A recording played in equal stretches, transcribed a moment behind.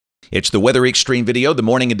It's the Weather Xtreme video, the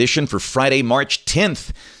morning edition for Friday, March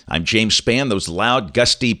 10th. I'm James Spann. Those loud,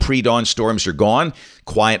 gusty pre-dawn storms are gone.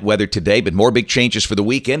 Quiet weather today, but more big changes for the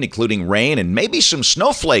weekend, including rain and maybe some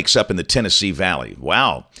snowflakes up in the Tennessee Valley.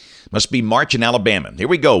 Wow. Must be March in Alabama. Here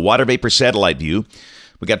we go. Water vapor satellite view.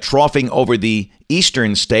 We got troughing over the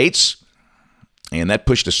eastern states, and that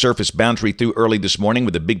pushed a surface boundary through early this morning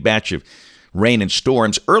with a big batch of rain and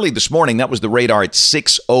storms. Early this morning, that was the radar at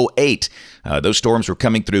 6:08. Those storms were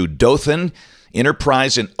coming through Dothan,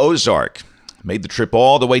 Enterprise, and Ozark. Made the trip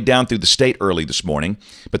all the way down through the state early this morning.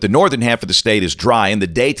 But the northern half of the state is dry, and the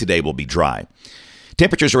day today will be dry.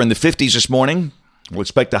 Temperatures are in the 50s this morning. We'll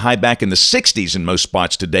expect a high back in the 60s in most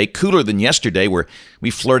spots today. Cooler than yesterday, where we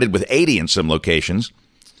flirted with 80 in some locations.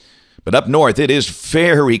 But up north, it is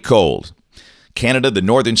very cold. Canada, the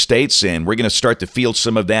northern states, and we're going to start to feel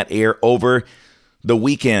some of that air over the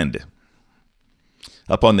weekend.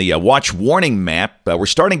 Up on the watch warning map, we're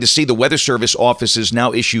starting to see the Weather Service offices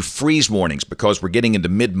now issue freeze warnings because we're getting into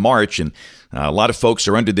mid-March, and a lot of folks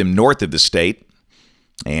are under them north of the state.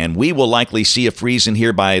 And we will likely see a freeze in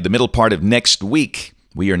here by the middle part of next week.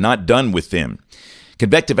 We are not done with them.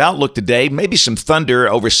 Convective outlook today, maybe some thunder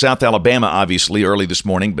over South Alabama, obviously, early this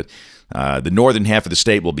morning, but the northern half of the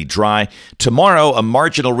state will be dry. Tomorrow, a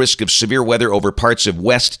marginal risk of severe weather over parts of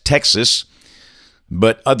West Texas.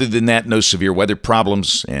 But other than that, no severe weather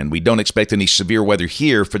problems, and we don't expect any severe weather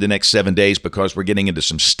here for the next 7 days because we're getting into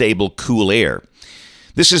some stable, cool air.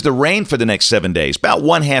 This is the rain for the next 7 days, about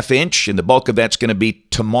 1/2 inch, and the bulk of that's going to be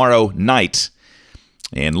tomorrow night.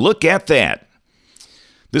 And look at that.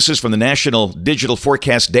 This is from the National Digital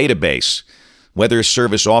Forecast Database. Weather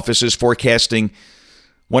Service offices forecasting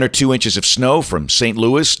 1 or 2 inches of snow from St.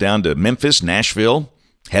 Louis down to Memphis, Nashville.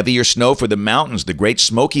 Heavier snow for the mountains, the Great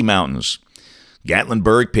Smoky Mountains.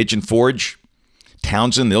 Gatlinburg, Pigeon Forge,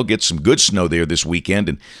 Townsend, they'll get some good snow there this weekend.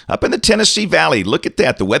 And up in the Tennessee Valley, look at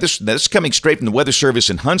that. The weather, that's coming straight from the Weather Service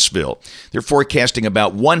in Huntsville. They're forecasting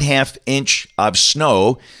about 1/2 inch of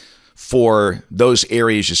snow for those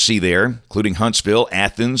areas you see there, including Huntsville,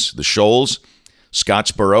 Athens, the Shoals,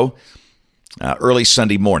 Scottsboro, early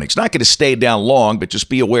Sunday morning. It's not going to stay down long, but just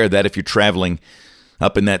be aware of that if you're traveling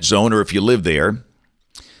up in that zone or if you live there.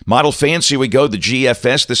 Model fans, here we go, the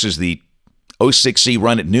GFS. This is the 06E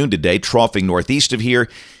run at noon today, troughing northeast of here.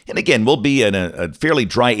 And again, we'll be in a fairly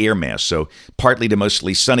dry air mass, so partly to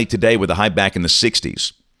mostly sunny today with a high back in the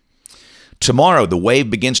 60s. Tomorrow, the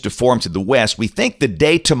wave begins to form to the west. We think the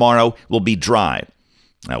day tomorrow will be dry.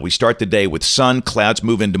 We start the day with sun. Clouds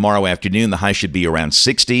move in tomorrow afternoon. The high should be around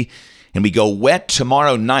 60. And we go wet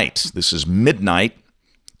tomorrow night. This is midnight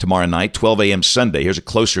tomorrow night, 12 a.m. Sunday. Here's a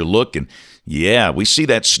closer look. And yeah, we see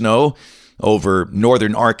that snow over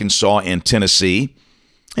northern Arkansas and Tennessee.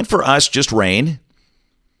 And for us, just rain.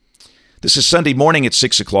 This is Sunday morning at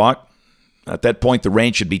 6 o'clock. At that point, the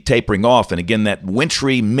rain should be tapering off. And again, that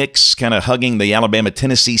wintry mix kind of hugging the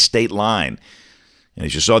Alabama-Tennessee state line. And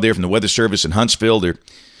as you saw there from the Weather Service in Huntsville, there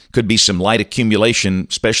could be some light accumulation,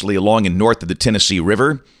 especially along and north of the Tennessee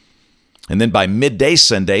River. And then by midday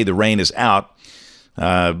Sunday, the rain is out.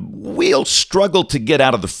 We'll struggle to get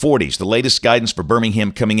out of the 40s. The latest guidance for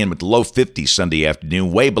Birmingham coming in with low 50s Sunday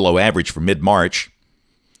afternoon, way below average for mid-March.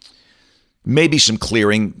 Maybe some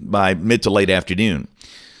clearing by mid to late afternoon.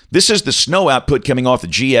 This is the snow output coming off the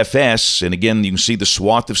GFS. And again, you can see the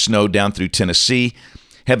swath of snow down through Tennessee.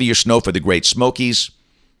 Heavier snow for the Great Smokies.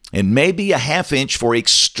 And maybe a 1/2 inch for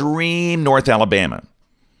extreme North Alabama.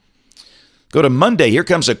 Go to Monday. Here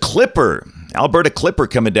comes a clipper. Alberta clipper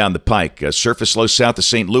coming down the pike. Surface low south of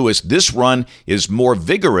St. Louis. This run is more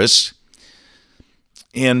vigorous.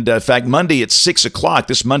 And in fact, Monday at 6 o'clock,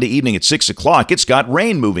 this Monday evening at 6 o'clock, it's got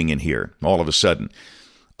rain moving in here all of a sudden.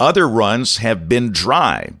 Other runs have been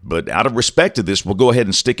dry, but out of respect to this, we'll go ahead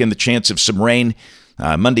and stick in the chance of some rain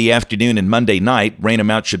Monday afternoon and Monday night. Rain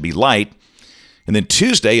amount should be light. And then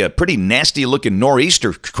Tuesday, a pretty nasty-looking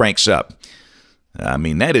nor'easter cranks up. I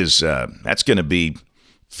mean, that's going to be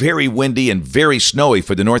very windy and very snowy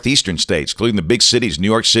for the northeastern states, including the big cities, New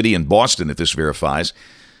York City and Boston, if this verifies.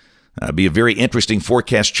 Be a very interesting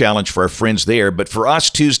forecast challenge for our friends there. But for us,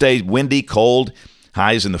 Tuesday, windy, cold,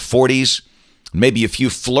 highs in the 40s, maybe a few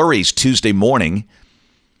flurries Tuesday morning.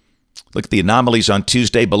 Look at the anomalies on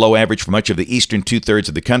Tuesday, below average for much of the eastern two-thirds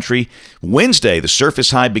of the country. Wednesday, the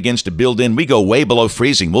surface high begins to build in. We go way below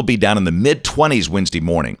freezing. We'll be down in the mid-20s Wednesday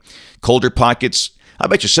morning. Colder pockets, I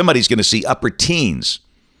bet you somebody's going to see upper teens.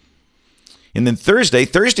 And then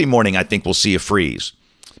Thursday morning, I think we'll see a freeze.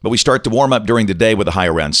 But we start to warm up during the day with a high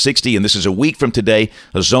around 60, and this is a week from today,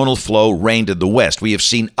 a zonal flow rain to the west. We have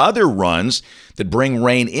seen other runs that bring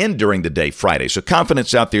rain in during the day Friday, so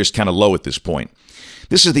confidence out there is kind of low at this point.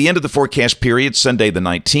 This is the end of the forecast period, Sunday the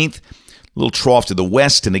 19th. A little trough to the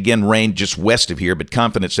west, and again, rain just west of here, but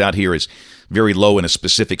confidence out here is very low in a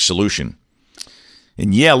specific solution.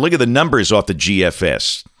 And yeah, look at the numbers off the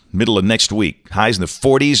GFS. Middle of next week, highs in the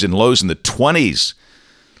 40s and lows in the 20s.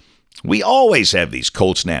 We always have these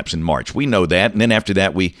cold snaps in March. We know that. And then after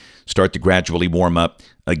that, we start to gradually warm up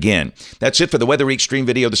again. That's it for the Weather Xtreme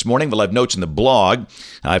video this morning. We'll have notes in the blog.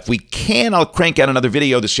 If we can, I'll crank out another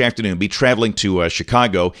video this afternoon. I'll be traveling to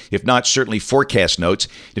Chicago. If not, certainly forecast notes.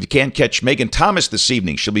 If you can, catch Megan Thomas this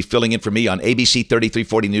evening. She'll be filling in for me on ABC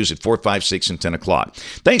 3340 News at 4, 5, 6, and 10 o'clock.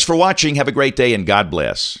 Thanks for watching. Have a great day, and God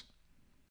bless.